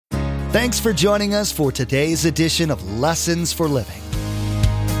Thanks for joining us for today's edition of Lessons for Living.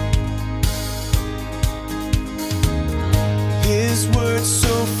 His word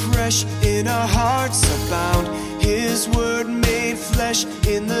so fresh in our hearts abound. His word made flesh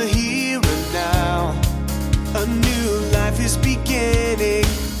in the here and now. A new life is beginning.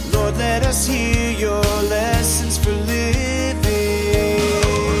 Lord, let us hear your lessons for living.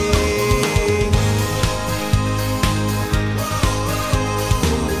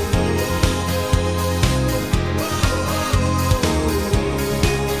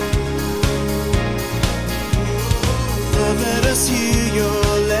 Lord, let us hear your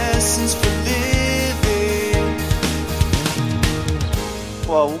lessons for living.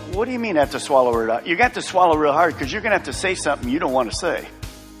 Well, what do you mean have to swallow it out? You got to swallow real hard because you're going to have to say something you don't want to say.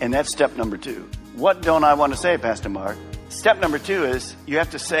 And that's step number 2. What don't I want to say, Pastor Mark? Step number 2 is you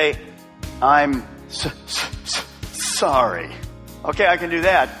have to say, I'm sorry. Okay, I can do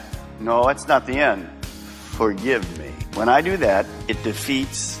that. No, that's not the end. Forgive me. When I do that, it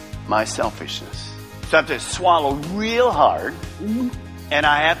defeats my selfishness. So I have to swallow real hard, and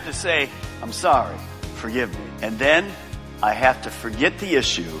I have to say, I'm sorry. Forgive me. And then I have to forget the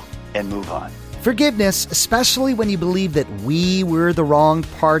issue and move on. Forgiveness, especially when you believe that we were the wrong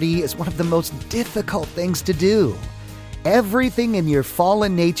party, is one of the most difficult things to do. Everything in your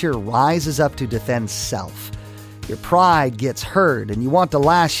fallen nature rises up to defend self. Your pride gets hurt and you want to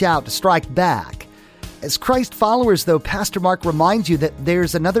lash out, to strike back. As Christ followers, though, Pastor Mark reminds you that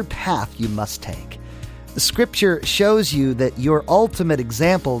there's another path you must take. The Scripture shows you that your ultimate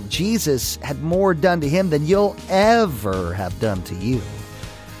example, Jesus, had more done to him than you'll ever have done to you.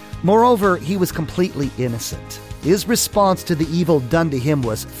 Moreover, he was completely innocent. His response to the evil done to him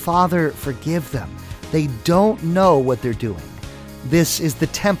was, Father, forgive them. They don't know what they're doing. This is the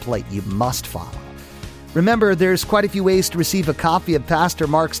template you must follow. Remember, there's quite a few ways to receive a copy of Pastor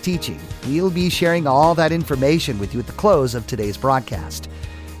Mark's teaching. We'll be sharing all that information with you at the close of today's broadcast.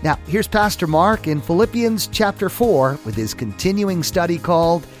 Now, here's Pastor Mark in Philippians chapter 4 with his continuing study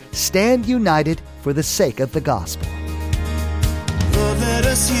called Stand United for the Sake of the Gospel. Lord, let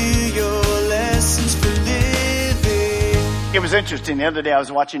us hear your lessons for living. It was interesting. The other day I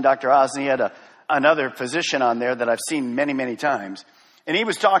was watching Dr. Oz, and he had another physician on there that I've seen many, many times. And he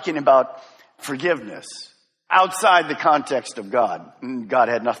was talking about forgiveness outside the context of God. God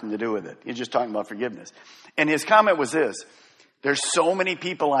had nothing to do with it. He's just talking about forgiveness. And his comment was this: there's so many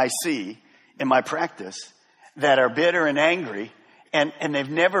people I see in my practice that are bitter and angry, and they've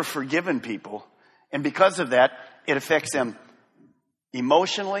never forgiven people. And because of that, it affects them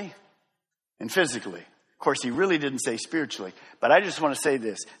emotionally and physically. Of course, he really didn't say spiritually. But I just want to say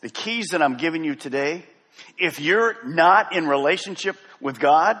this. The keys that I'm giving you today, if you're not in relationship with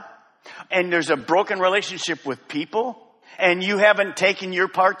God, and there's a broken relationship with people, and you haven't taken your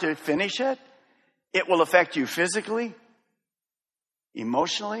part to finish it, it will affect you physically,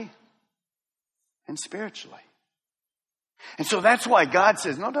 emotionally, and spiritually. And so that's why God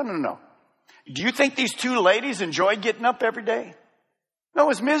says, no. Do you think these 2 ladies enjoyed getting up every day? No, it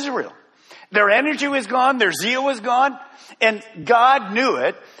was miserable. Their energy was gone. Their zeal was gone. And God knew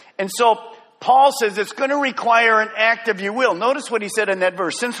it. And so Paul says it's going to require an act of your will. Notice what he said in that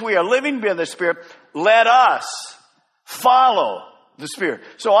verse. Since we are living by the Spirit, let us follow the Spirit.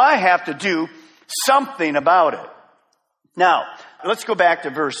 So I have to do something about it. Now, let's go back to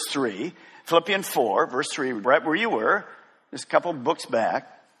verse 3. Philippians 4, verse 3, right where you were. Just a couple books back.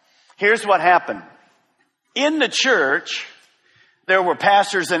 Here's what happened. In the church, there were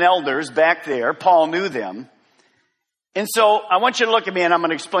pastors and elders back there. Paul knew them. And so I want you to look at me and I'm going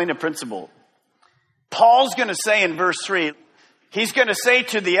to explain the principle. Paul's going to say in verse 3, he's going to say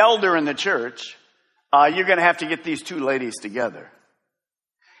to the elder in the church, you're going to have to get these 2 ladies together.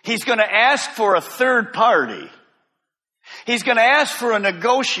 He's going to ask for a third party. He's going to ask for a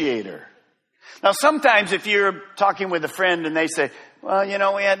negotiator. Now, sometimes if you're talking with a friend and they say, well,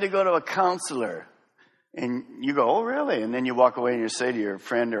 we had to go to a counselor. And you go, oh, really? And then you walk away and you say to your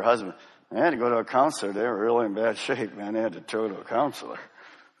friend or husband, I had to go to a counselor. They were really in bad shape, man. They had to go to a counselor.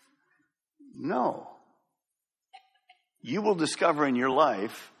 No. You will discover in your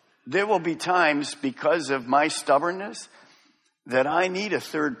life, there will be times because of my stubbornness that I need a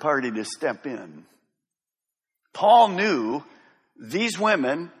third party to step in. Paul knew these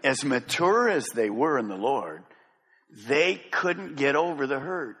women, as mature as they were in the Lord, they couldn't get over the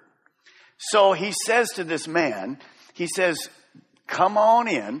hurt. So he says to this man, he says, come on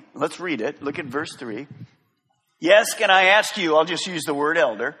in. Let's read it. Look at verse 3. Yes, can I ask you, I'll just use the word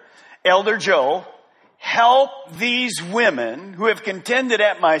elder. Elder Joe, help these women who have contended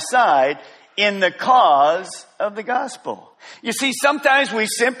at my side in the cause of the gospel. You see, sometimes we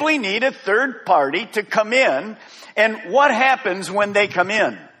simply need a third party to come in. And what happens when they come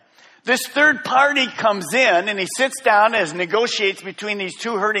in? This third party comes in and he sits down as negotiates between these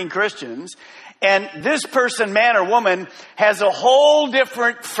two hurting Christians. And this person, man or woman, has a whole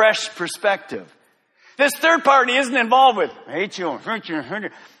different, fresh perspective. This third party isn't involved with, I hate you, hurt you, hurt you.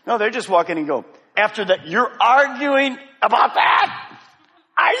 No, they're just walking and go, after that, you're arguing about that?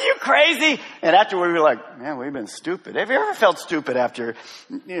 Are you crazy? And afterward, we're like, man, we've been stupid. Have you ever felt stupid after,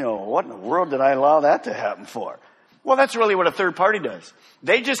 what in the world did I allow that to happen for? Well, that's really what a third party does.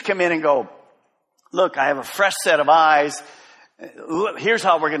 They just come in and go, look, I have a fresh set of eyes. Look, here's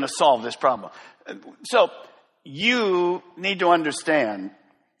how we're going to solve this problem. So you need to understand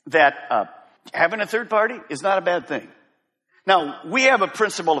that having a third party is not a bad thing. Now, we have a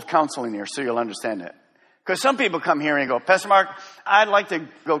principle of counseling here, so you'll understand that. Because some people come here and go, Pastor Mark, I'd like to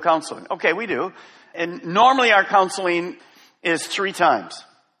go counseling. Okay, we do. And normally our counseling is 3 times.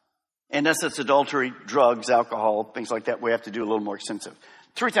 Unless it's adultery, drugs, alcohol, things like that, we have to do a little more extensive.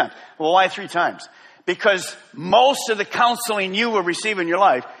 3 times. Well, why 3 times? Because most of the counseling you will receive in your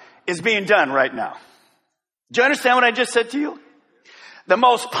life is being done right now. Do you understand what I just said to you? The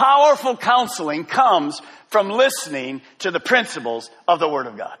most powerful counseling comes from listening to the principles of the Word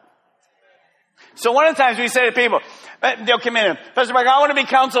of God. So one of the times we say to people, they'll come in and, Pastor Mark, I want to be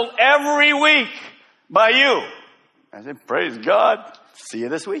counseled every week by you. I said, praise God. See you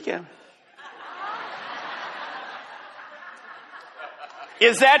this weekend.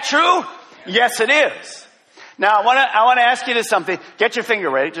 Is that true? Yes, it is. Now, I want to ask you this something. Get your finger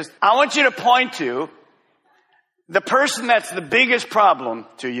ready. I want you to point to the person that's the biggest problem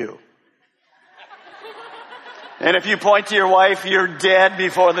to you. And if you point to your wife, you're dead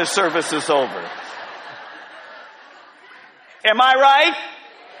before the service is over. Am I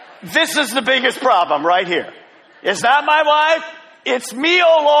right? This is the biggest problem right here. It's not my wife. It's me,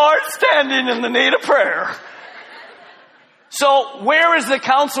 oh Lord, standing in the need of prayer. So where is the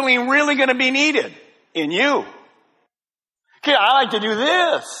counseling really going to be needed? In you. Okay, I like to do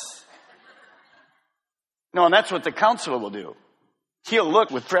this. No, and that's what the counselor will do. He'll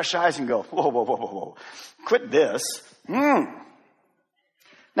look with fresh eyes and go, whoa, whoa, whoa, whoa, whoa. Quit this. Now,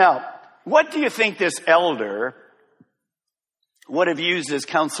 what do you think this elder would have used as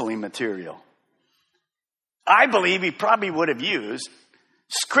counseling material? I believe he probably would have used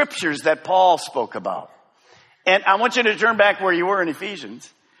scriptures that Paul spoke about. And I want you to turn back where you were in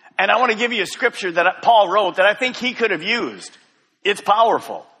Ephesians. And I want to give you a scripture that Paul wrote that I think he could have used. It's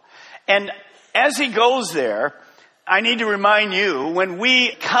powerful. And as he goes there, I need to remind you, when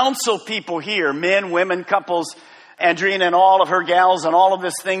we counsel people here, men, women, couples, Andrina and all of her gals and all of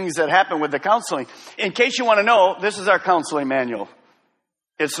these things that happen with the counseling, in case you want to know, this is our counseling manual.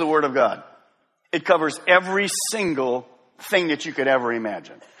 It's the Word of God. It covers every single thing that you could ever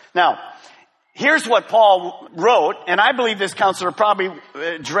imagine. Now, here's what Paul wrote, and I believe this counselor probably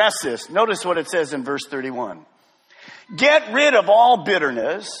addressed this. Notice what it says in verse 31. Get rid of all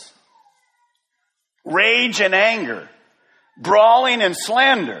bitterness, rage and anger, brawling and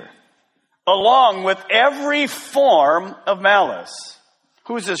slander, along with every form of malice.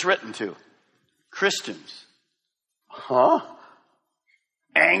 Who's this written to? Christians.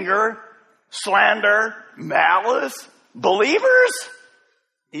 Anger, slander, malice, believers?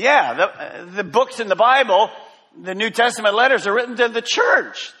 Yeah, the books in the Bible, the New Testament letters are written to the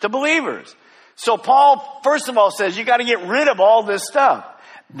church, to believers. So Paul, first of all, says you got to get rid of all this stuff.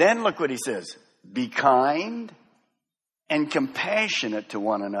 Then look what he says. Be kind and compassionate to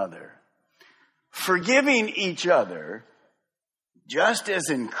one another, forgiving each other, just as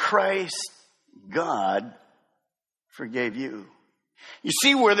in Christ God forgave you. You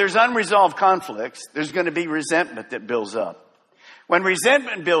see, where there's unresolved conflicts, there's going to be resentment that builds up. When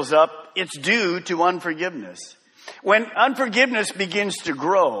resentment builds up, it's due to unforgiveness. When unforgiveness begins to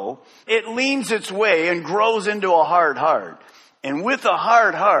grow, it leans its way and grows into a hard heart. And with a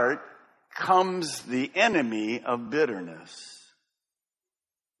hard heart comes the enemy of bitterness.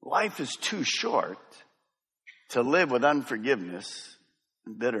 Life is too short to live with unforgiveness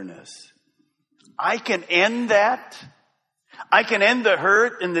and bitterness. I can end that. I can end the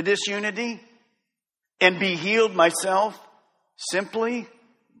hurt and the disunity and be healed myself simply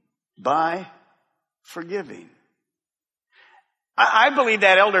by forgiving. I believe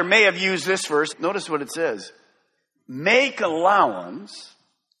that elder may have used this verse. Notice what it says. Make allowance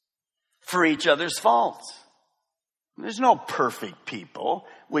for each other's faults. There's no perfect people.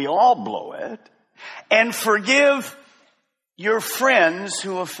 We all blow it. And forgive your friends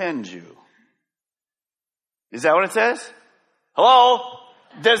who offend you. Is that what it says? Hello?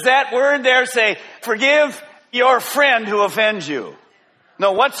 Does that word there say, forgive your friend who offends you?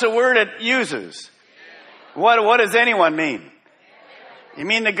 No, what's the word it uses? What does anyone mean? You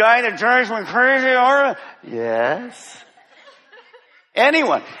mean the guy that drives me crazy? Or yes.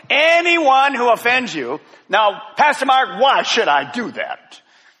 Anyone who offends you. Now, Pastor Mark, why should I do that?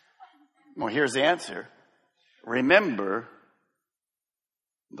 Well, here's the answer. Remember,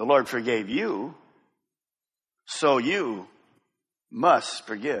 the Lord forgave you, so you must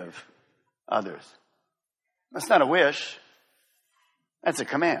forgive others. That's not a wish. That's a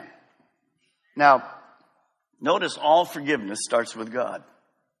command. Now, notice all forgiveness starts with God.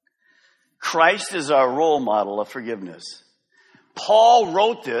 Christ is our role model of forgiveness. Paul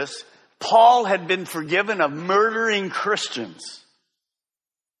wrote this. Paul had been forgiven of murdering Christians.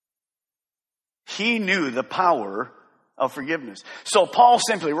 He knew the power of forgiveness. So Paul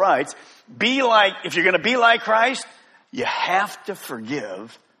simply writes, if you're going to be like Christ, you have to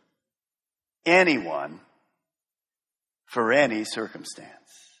forgive anyone for any circumstance.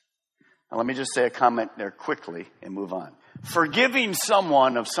 Now let me just say a comment there quickly and move on. Forgiving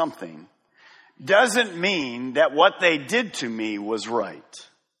someone of something doesn't mean that what they did to me was right.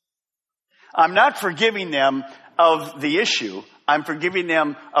 I'm not forgiving them of the issue. I'm forgiving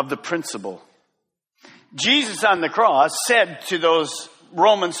them of the principle. Jesus on the cross said to those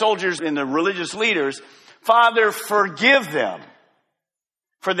Roman soldiers and the religious leaders, Father, forgive them,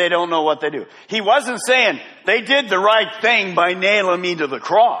 for they don't know what they do. He wasn't saying they did the right thing by nailing me to the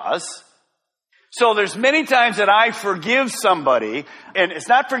cross. So there's many times that I forgive somebody, and it's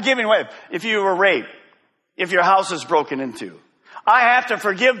not forgiving if you were raped, if your house is broken into. I have to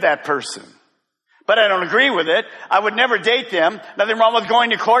forgive that person. But I don't agree with it. I would never date them. Nothing wrong with going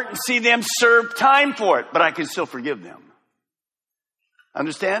to court and see them serve time for it. But I can still forgive them.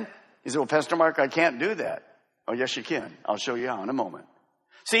 Understand? You say, well, Pastor Mark, I can't do that. Oh, yes, you can. I'll show you how in a moment.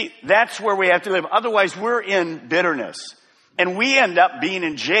 See, that's where we have to live. Otherwise, we're in bitterness. And we end up being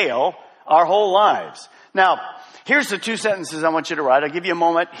in jail our whole lives. Now, here's the 2 sentences I want you to write. I'll give you a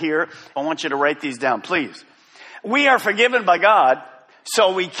moment here. I want you to write these down, please. We are forgiven by God,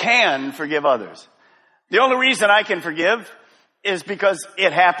 so we can forgive others. The only reason I can forgive is because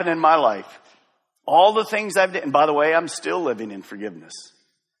it happened in my life. All the things I've done, and by the way, I'm still living in forgiveness.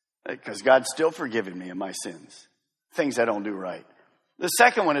 Because God's still forgiving me of my sins. Things I don't do right. The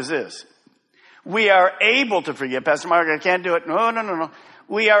second one is this. We are able to forgive. Pastor Mark, I can't do it. No.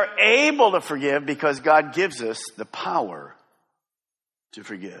 We are able to forgive because God gives us the power to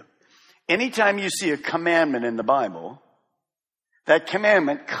forgive. Anytime you see a commandment in the Bible, that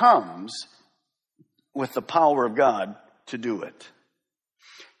commandment comes with the power of God to do it.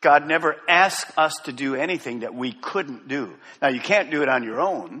 God never asked us to do anything that we couldn't do. Now, you can't do it on your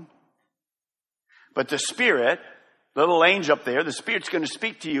own, but the Spirit, little angel up there, the Spirit's going to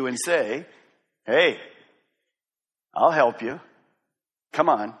speak to you and say, hey, I'll help you. Come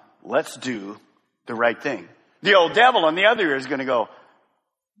on, let's do the right thing. The old devil on the other ear is going to go,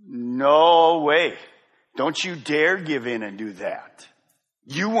 no way. Don't you dare give in and do that.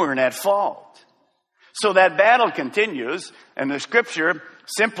 You weren't at fault. So that battle continues, and the scripture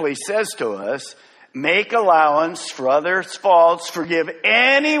simply says to us, make allowance for others' faults, forgive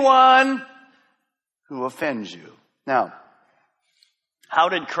anyone who offends you. Now, how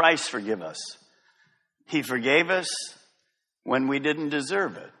did Christ forgive us? He forgave us when we didn't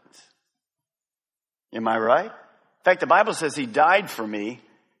deserve it. Am I right? In fact, the Bible says he died for me,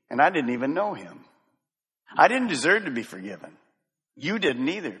 and I didn't even know him. I didn't deserve to be forgiven. You didn't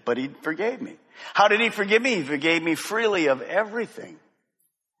either, but he forgave me. How did he forgive me? He forgave me freely of everything.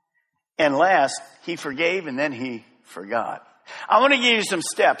 And last, he forgave and then he forgot. I want to give you some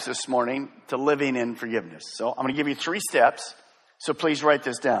steps this morning to living in forgiveness. So I'm going to give you 3 steps. So please write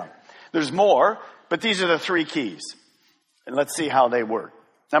this down. There's more, but these are the 3 keys. And let's see how they work.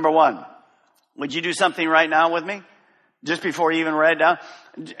 Number 1, would you do something right now with me? Just before you even write it down,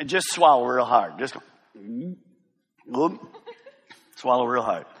 just swallow real hard. Just go. Swallow real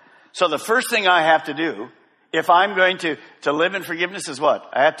hard. So the first thing I have to do, if I'm going to live in forgiveness, is what?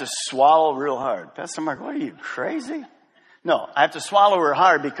 I have to swallow real hard. Pastor Mark, what are you, crazy? No, I have to swallow real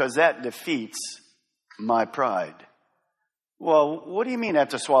hard because that defeats my pride. Well, what do you mean I have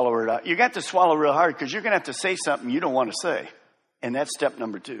to swallow real hard? You got to swallow real hard because you're going to have to say something you don't want to say. And that's step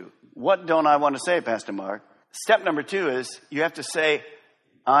number 2. What don't I want to say, Pastor Mark? Step number 2 is you have to say,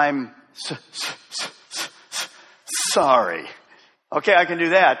 I'm sorry. Okay, I can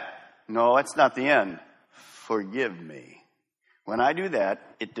do that. No, that's not the end. Forgive me. When I do that,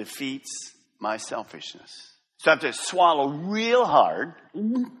 it defeats my selfishness. So I have to swallow real hard,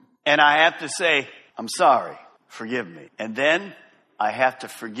 and I have to say, I'm sorry. Forgive me. And then I have to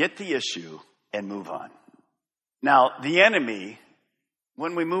forget the issue and move on. Now, the enemy,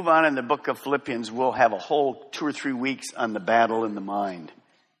 when we move on in the book of Philippians, we'll have a whole 2 or 3 weeks on the battle in the mind.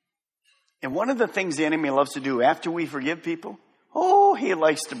 And one of the things the enemy loves to do after we forgive people, he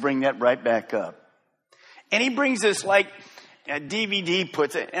likes to bring that right back up. And he brings this like a DVD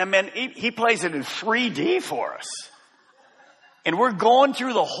puts it, I mean, he plays it in 3D for us. And we're going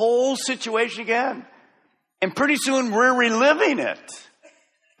through the whole situation again. And pretty soon we're reliving it.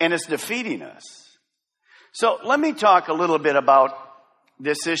 And it's defeating us. So let me talk a little bit about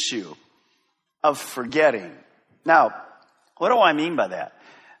this issue of forgetting. Now, what do I mean by that?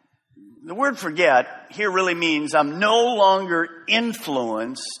 The word forget here really means I'm no longer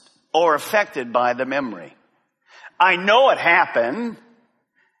influenced or affected by the memory. I know it happened.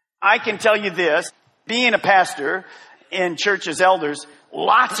 I can tell you this, being a pastor in church as elders,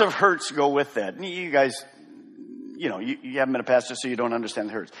 lots of hurts go with that. You guys, you haven't been a pastor, so you don't understand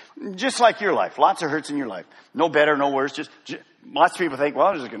the hurts. Just like your life, lots of hurts in your life. No better, no worse. Just lots of people think, well,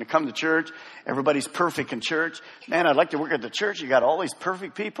 I'm just going to come to church. Everybody's perfect in church. Man, I'd like to work at the church. You got all these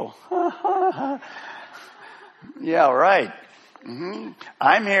perfect people. Yeah, right.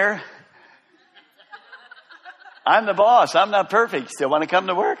 I'm here. I'm the boss. I'm not perfect. Still want to come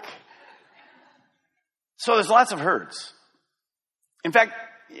to work? So there's lots of hurts. In fact,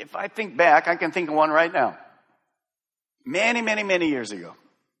 if I think back, I can think of one right now. Many, many, many years ago.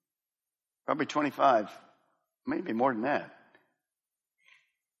 Probably 25, maybe more than that.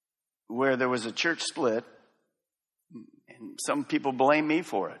 Where there was a church split. And some people blame me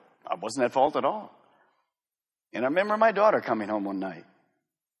for it. I wasn't at fault at all. And I remember my daughter coming home one night.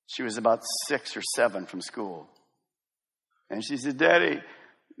 She was about 6 or 7 from school. And she said, Daddy,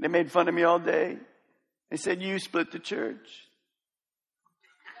 they made fun of me all day. They said, you split the church.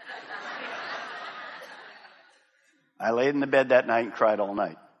 I laid in the bed that night and cried all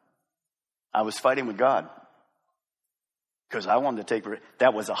night. I was fighting with God. Because I wanted to take,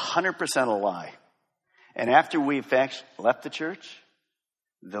 that was 100% a lie. And after we left the church,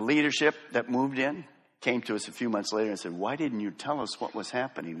 the leadership that moved in came to us a few months later and said, why didn't you tell us what was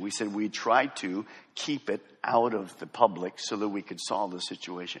happening? We said we tried to keep it out of the public so that we could solve the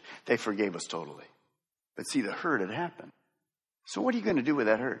situation. They forgave us totally. But see, the hurt had happened. So what are you going to do with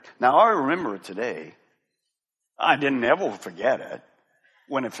that hurt? Now, I remember it today. I didn't ever forget it.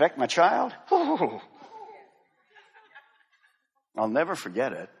 When it affected my child, I'll never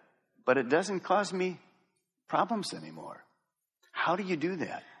forget it. But it doesn't cause me problems anymore. How do you do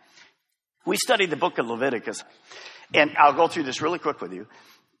that? We studied the book of Leviticus, and I'll go through this really quick with you.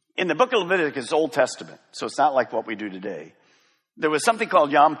 In the book of Leviticus, Old Testament, so it's not like what we do today, there was something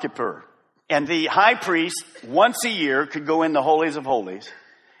called Yom Kippur. And the high priest, once a year, could go in the holies of holies,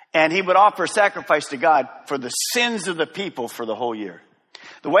 and he would offer sacrifice to God for the sins of the people for the whole year.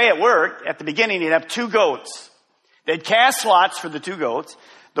 The way it worked, at the beginning, he'd have 2 goats. They'd cast lots for the 2 goats.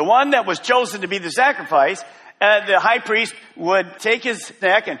 The one that was chosen to be the sacrifice, the high priest would take his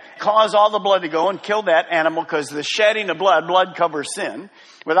neck and cause all the blood to go and kill that animal, because the shedding of blood covers sin.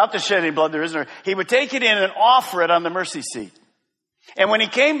 Without the shedding of blood, there isn't. He would take it in and offer it on the mercy seat. And when he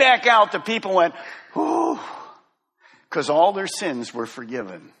came back out, the people went, whoo, because all their sins were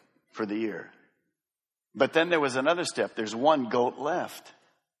forgiven for the year. But then there was another step. There's 1 goat left.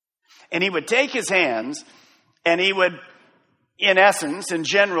 And he would take his hands and he would, in essence, in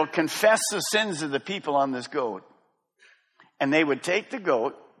general, confess the sins of the people on this goat. And they would take the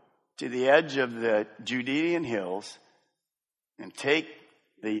goat to the edge of the Judean hills and take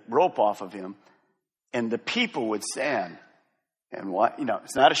the rope off of him, and the people would stand. And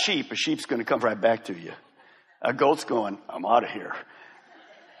it's not a sheep. A sheep's going to come right back to you. A goat's going, I'm out of here.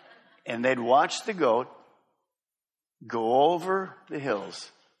 And they'd watch the goat go over the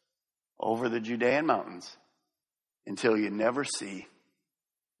hills, over the Judean mountains, until you never see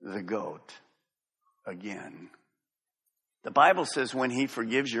the goat again. The Bible says when he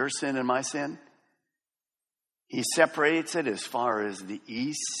forgives your sin and my sin, he separates it as far as the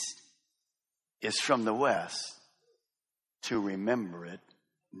east is from the west, to remember it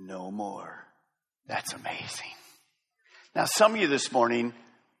no more. That's amazing. Now, some of you this morning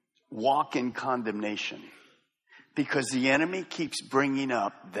walk in condemnation because the enemy keeps bringing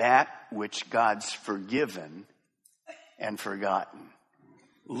up that which God's forgiven and forgotten.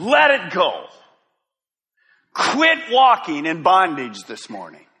 Let it go. Quit walking in bondage this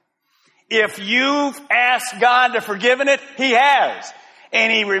morning. If you've asked God to forgive it, He has. And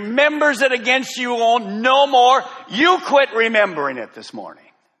He remembers it against you no more. You quit remembering it this morning.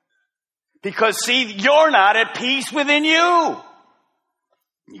 Because see, you're not at peace within you.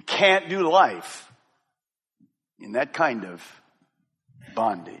 You can't do life in that kind of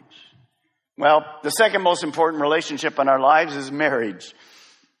bondage. Well, the second most important relationship in our lives is marriage.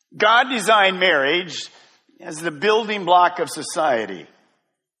 God designed marriage as the building block of society.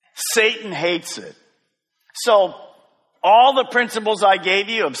 Satan hates it. So all the principles I gave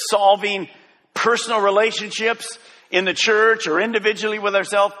you of solving personal relationships in the church or individually with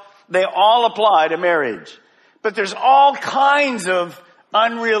ourselves, they all apply to marriage. But there's all kinds of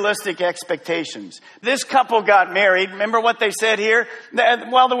unrealistic expectations. This couple got married. Remember what they said here?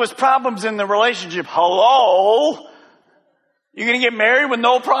 Well, there was problems in the relationship. Hello? You're going to get married with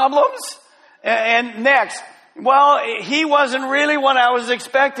no problems? And next, well, he wasn't really what I was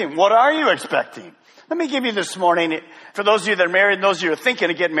expecting. What are you expecting? Let me give you this morning, for those of you that are married and those of you who are thinking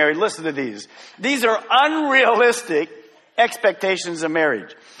of getting married, listen to these. These are unrealistic expectations of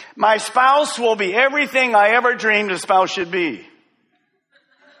marriage. My spouse will be everything I ever dreamed a spouse should be.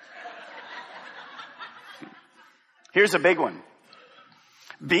 Here's a big one.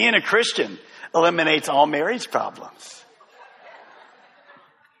 Being a Christian eliminates all marriage problems.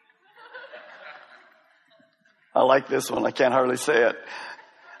 I like this one. I can't hardly say it.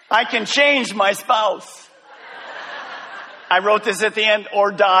 I can change my spouse. I wrote this at the end,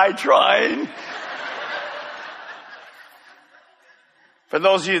 or die trying. For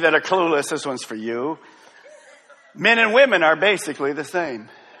those of you that are clueless, this one's for you. Men and women are basically the same.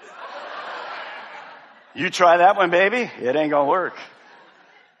 You try that one, baby, it ain't gonna work.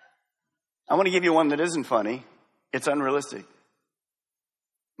 I want to give you one that isn't funny. It's unrealistic.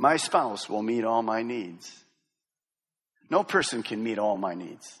 My spouse will meet all my needs. No person can meet all my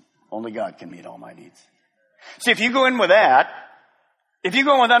needs. Only God can meet all my needs. See, if you go in with that, if you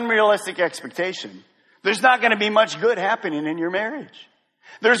go in with unrealistic expectation, there's not going to be much good happening in your marriage.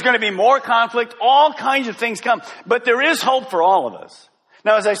 There's going to be more conflict, all kinds of things come, but there is hope for all of us.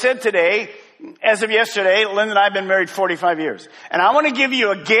 Now, as I said today, as of yesterday, Lynn and I have been married 45 years. And I want to give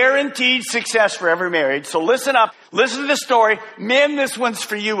you a guaranteed success for every marriage. So listen up. Listen to the story. Men, this one's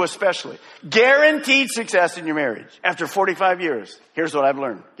for you especially. Guaranteed success in your marriage. After 45 years, here's what I've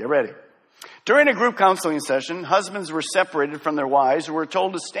learned. Get ready. During a group counseling session, husbands were separated from their wives who were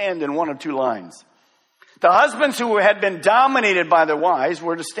told to stand in one of two lines. The husbands who had been dominated by their wives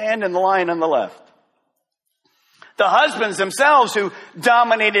were to stand in the line on the left. The husbands themselves who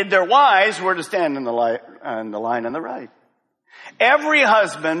dominated their wives were to stand in the line on the right. Every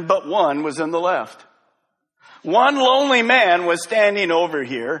husband but one was in the left. One lonely man was standing over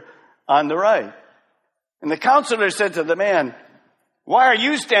here on the right. And the counselor said to the man, "Why are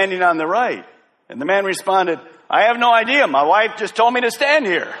you standing on the right?" And the man responded, "I have no idea. My wife just told me to stand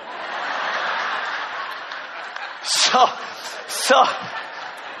here."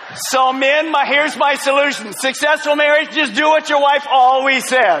 So men, here's my solution. Successful marriage, just do what your wife always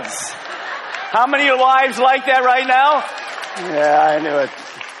says. How many of your wives like that right now? Yeah, I knew it.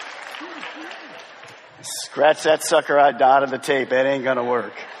 Scratch that sucker out of the tape. It ain't gonna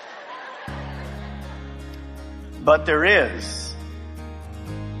work. But there is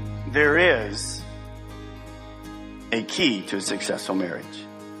a key to a successful marriage.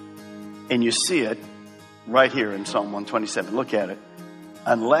 And you see it right here in Psalm 127. Look at it.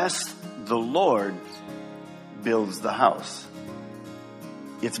 Unless the Lord builds the house,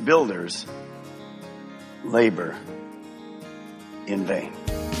 its builders labor in vain.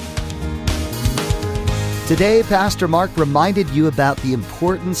 Today, Pastor Mark reminded you about the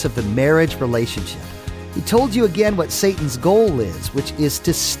importance of the marriage relationship. He told you again what Satan's goal is, which is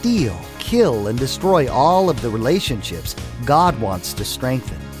to steal, kill, and destroy all of the relationships God wants to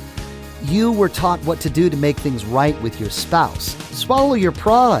strengthen. You were taught what to do to make things right with your spouse. Swallow your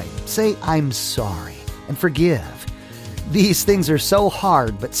pride. Say, "I'm sorry," and forgive. These things are so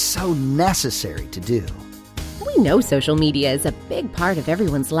hard, but so necessary to do. We know social media is a big part of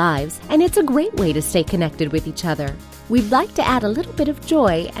everyone's lives, and it's a great way to stay connected with each other. We'd like to add a little bit of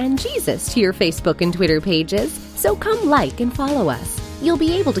joy and Jesus to your Facebook and Twitter pages, so come like and follow us. You'll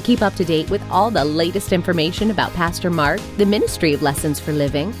be able to keep up to date with all the latest information about Pastor Mark, the ministry of Lessons for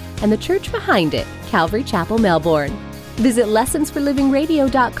Living, and the church behind it, Calvary Chapel, Melbourne. Visit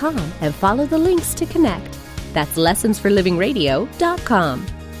lessonsforlivingradio.com and follow the links to connect. That's lessonsforlivingradio.com.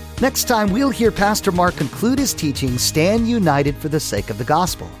 Next time, we'll hear Pastor Mark conclude his teaching, Stand United for the Sake of the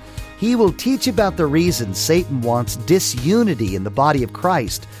Gospel. He will teach about the reason Satan wants disunity in the body of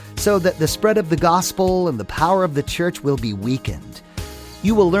Christ so that the spread of the gospel and the power of the church will be weakened.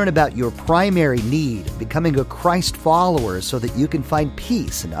 You will learn about your primary need of becoming a Christ follower so that you can find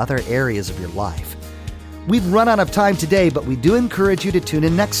peace in other areas of your life. We've run out of time today, but we do encourage you to tune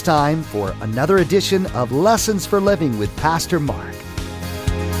in next time for another edition of Lessons for Living with Pastor Mark.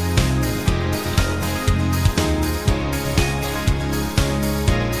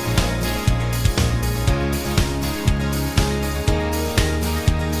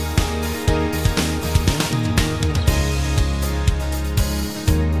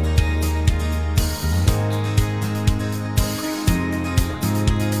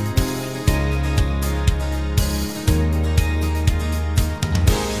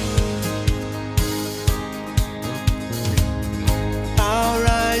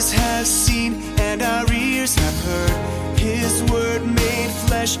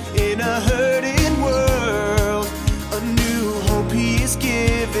 fresh in a hurting world. A new hope he is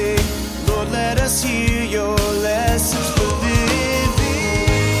giving.